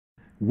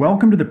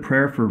Welcome to the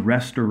prayer for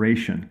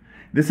restoration.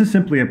 This is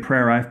simply a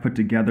prayer I've put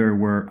together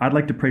where I'd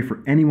like to pray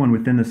for anyone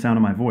within the sound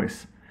of my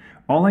voice.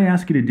 All I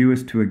ask you to do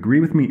is to agree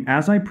with me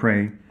as I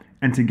pray,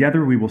 and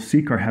together we will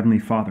seek our Heavenly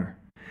Father.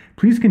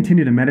 Please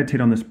continue to meditate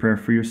on this prayer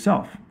for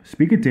yourself.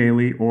 Speak it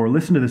daily or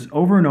listen to this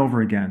over and over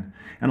again,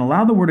 and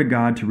allow the Word of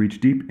God to reach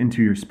deep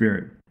into your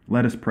spirit.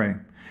 Let us pray.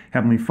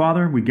 Heavenly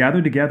Father, we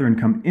gather together and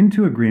come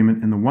into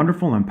agreement in the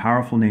wonderful and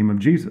powerful name of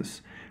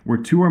Jesus. Where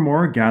two or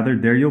more are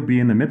gathered, there you'll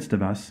be in the midst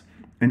of us.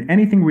 And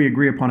anything we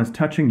agree upon as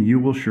touching, you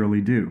will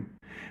surely do.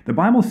 The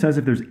Bible says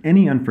if there's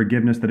any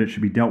unforgiveness that it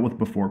should be dealt with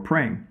before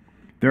praying.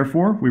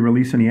 Therefore, we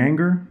release any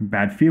anger,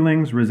 bad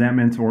feelings,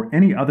 resentments, or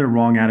any other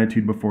wrong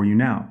attitude before you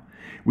now.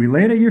 We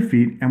lay it at your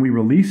feet, and we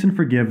release and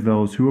forgive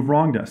those who have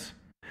wronged us.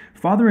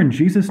 Father, in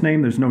Jesus'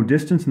 name, there's no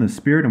distance in the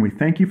Spirit, and we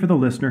thank you for the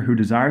listener who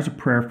desires a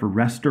prayer for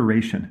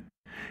restoration.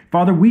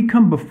 Father, we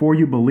come before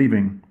you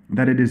believing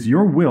that it is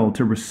your will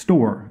to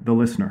restore the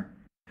listener.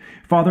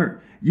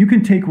 Father, you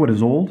can take what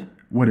is old,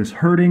 what is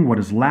hurting, what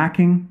is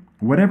lacking,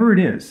 whatever it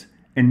is,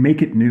 and make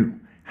it new.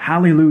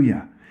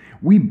 Hallelujah.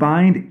 We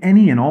bind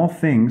any and all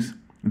things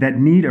that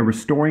need a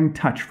restoring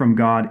touch from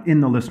God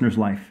in the listener's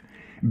life.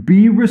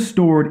 Be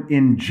restored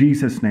in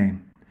Jesus'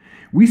 name.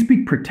 We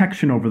speak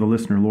protection over the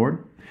listener,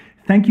 Lord.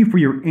 Thank you for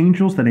your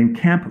angels that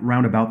encamp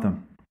round about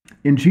them.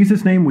 In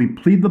Jesus' name, we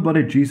plead the blood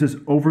of Jesus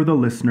over the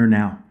listener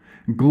now.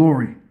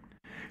 Glory.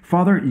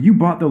 Father, you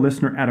bought the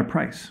listener at a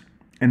price,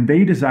 and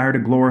they desire to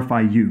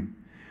glorify you,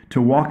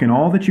 to walk in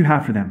all that you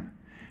have for them.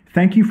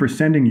 Thank you for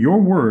sending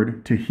your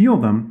word to heal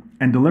them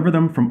and deliver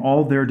them from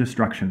all their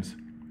destructions.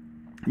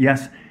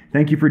 Yes,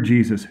 thank you for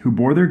Jesus, who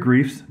bore their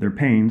griefs, their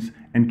pains,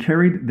 and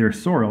carried their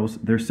sorrows,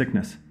 their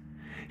sickness.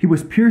 He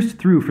was pierced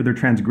through for their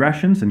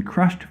transgressions and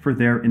crushed for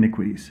their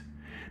iniquities.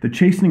 The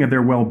chastening of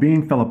their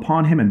well-being fell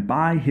upon him, and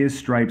by his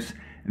stripes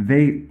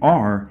they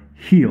are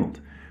healed.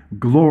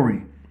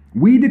 Glory.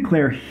 We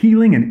declare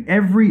healing in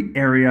every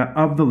area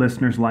of the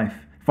listener's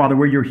life. Father,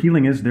 where your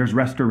healing is, there's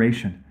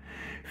restoration.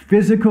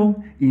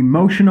 Physical,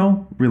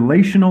 emotional,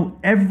 relational,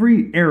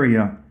 every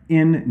area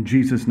in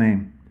Jesus'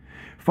 name.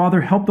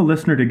 Father, help the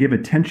listener to give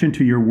attention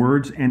to your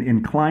words and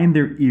incline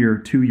their ear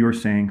to your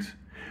sayings.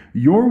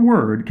 Your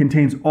word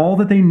contains all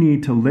that they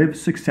need to live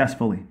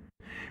successfully.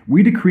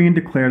 We decree and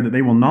declare that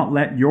they will not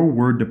let your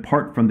word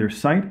depart from their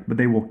sight, but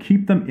they will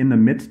keep them in the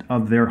midst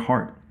of their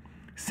heart.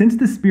 Since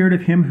the Spirit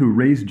of him who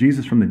raised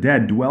Jesus from the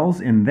dead dwells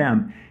in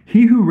them,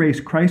 he who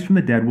raised Christ from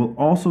the dead will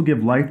also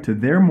give life to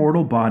their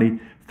mortal body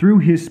through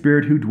his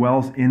Spirit who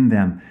dwells in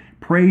them.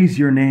 Praise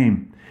your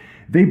name.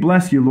 They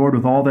bless you, Lord,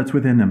 with all that's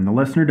within them. The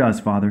listener does,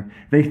 Father.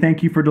 They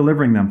thank you for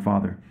delivering them,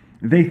 Father.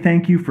 They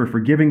thank you for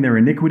forgiving their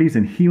iniquities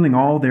and healing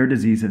all their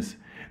diseases.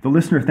 The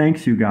listener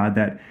thanks you, God,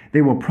 that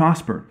they will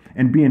prosper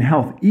and be in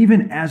health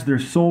even as their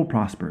soul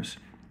prospers.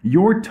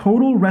 Your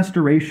total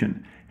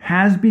restoration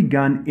has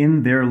begun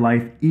in their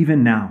life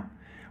even now.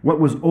 What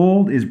was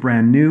old is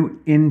brand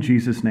new in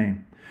Jesus'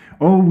 name.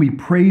 Oh, we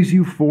praise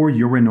you for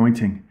your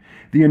anointing,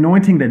 the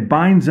anointing that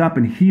binds up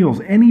and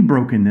heals any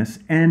brokenness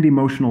and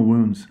emotional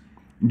wounds.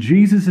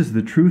 Jesus is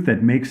the truth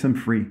that makes them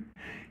free.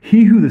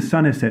 He who the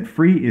Son has set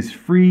free is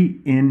free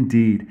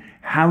indeed.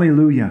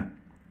 Hallelujah.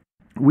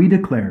 We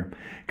declare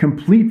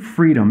complete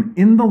freedom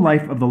in the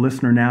life of the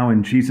listener now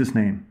in Jesus'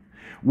 name.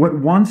 What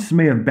once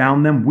may have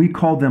bound them, we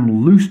call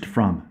them loosed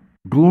from.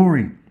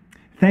 Glory.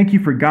 Thank you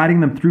for guiding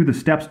them through the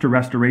steps to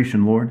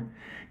restoration, Lord.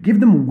 Give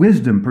them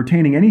wisdom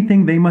pertaining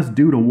anything they must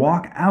do to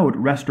walk out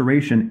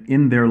restoration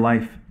in their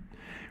life.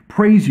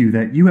 Praise you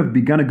that you have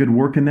begun a good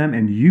work in them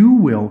and you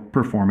will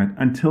perform it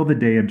until the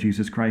day of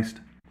Jesus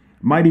Christ.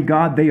 Mighty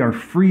God, they are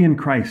free in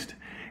Christ.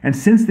 And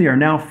since they are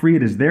now free,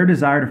 it is their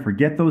desire to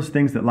forget those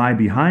things that lie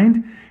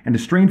behind and to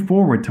strain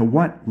forward to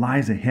what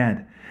lies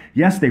ahead.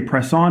 Yes, they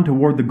press on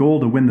toward the goal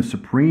to win the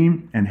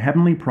supreme and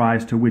heavenly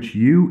prize to which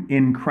you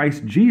in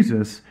Christ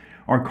Jesus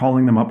are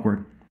calling them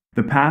upward.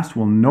 The past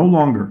will no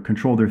longer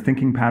control their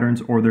thinking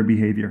patterns or their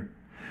behavior.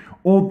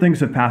 Old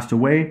things have passed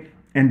away,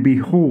 and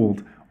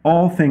behold,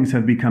 all things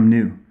have become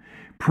new.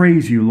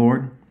 Praise you,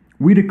 Lord.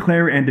 We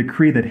declare and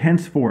decree that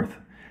henceforth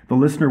the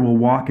listener will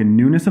walk in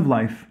newness of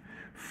life,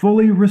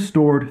 fully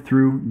restored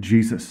through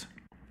Jesus.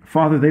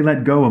 Father, they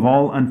let go of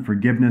all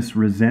unforgiveness,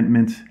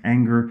 resentment,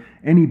 anger,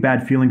 any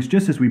bad feelings,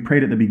 just as we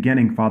prayed at the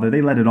beginning, Father.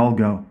 They let it all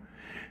go.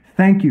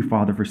 Thank you,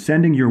 Father, for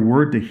sending your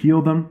word to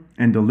heal them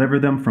and deliver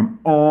them from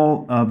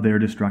all of their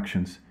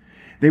destructions.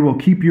 They will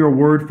keep your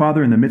word,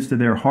 Father, in the midst of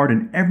their heart,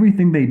 and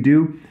everything they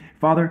do,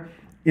 Father,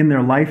 in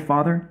their life,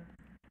 Father,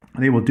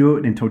 they will do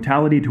it in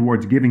totality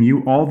towards giving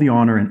you all the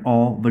honor and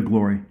all the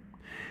glory.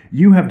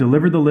 You have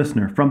delivered the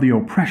listener from the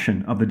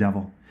oppression of the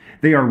devil.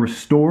 They are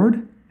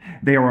restored,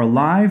 they are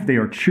alive, they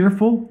are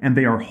cheerful, and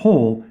they are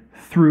whole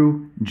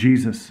through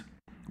Jesus.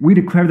 We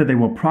declare that they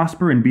will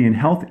prosper and be in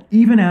health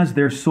even as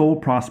their soul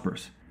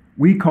prospers.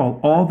 We call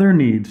all their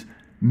needs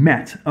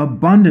met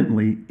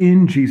abundantly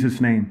in Jesus'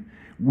 name.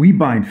 We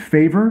bind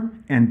favor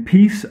and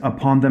peace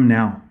upon them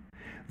now.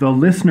 The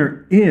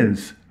listener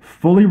is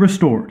fully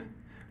restored,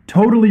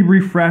 totally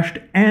refreshed,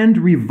 and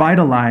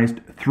revitalized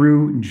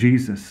through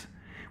Jesus.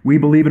 We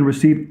believe and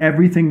receive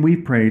everything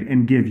we've prayed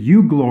and give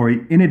you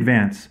glory in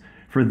advance,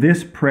 for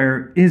this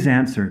prayer is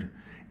answered.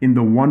 In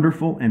the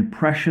wonderful and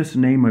precious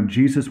name of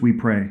Jesus we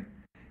pray.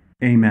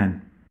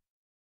 Amen.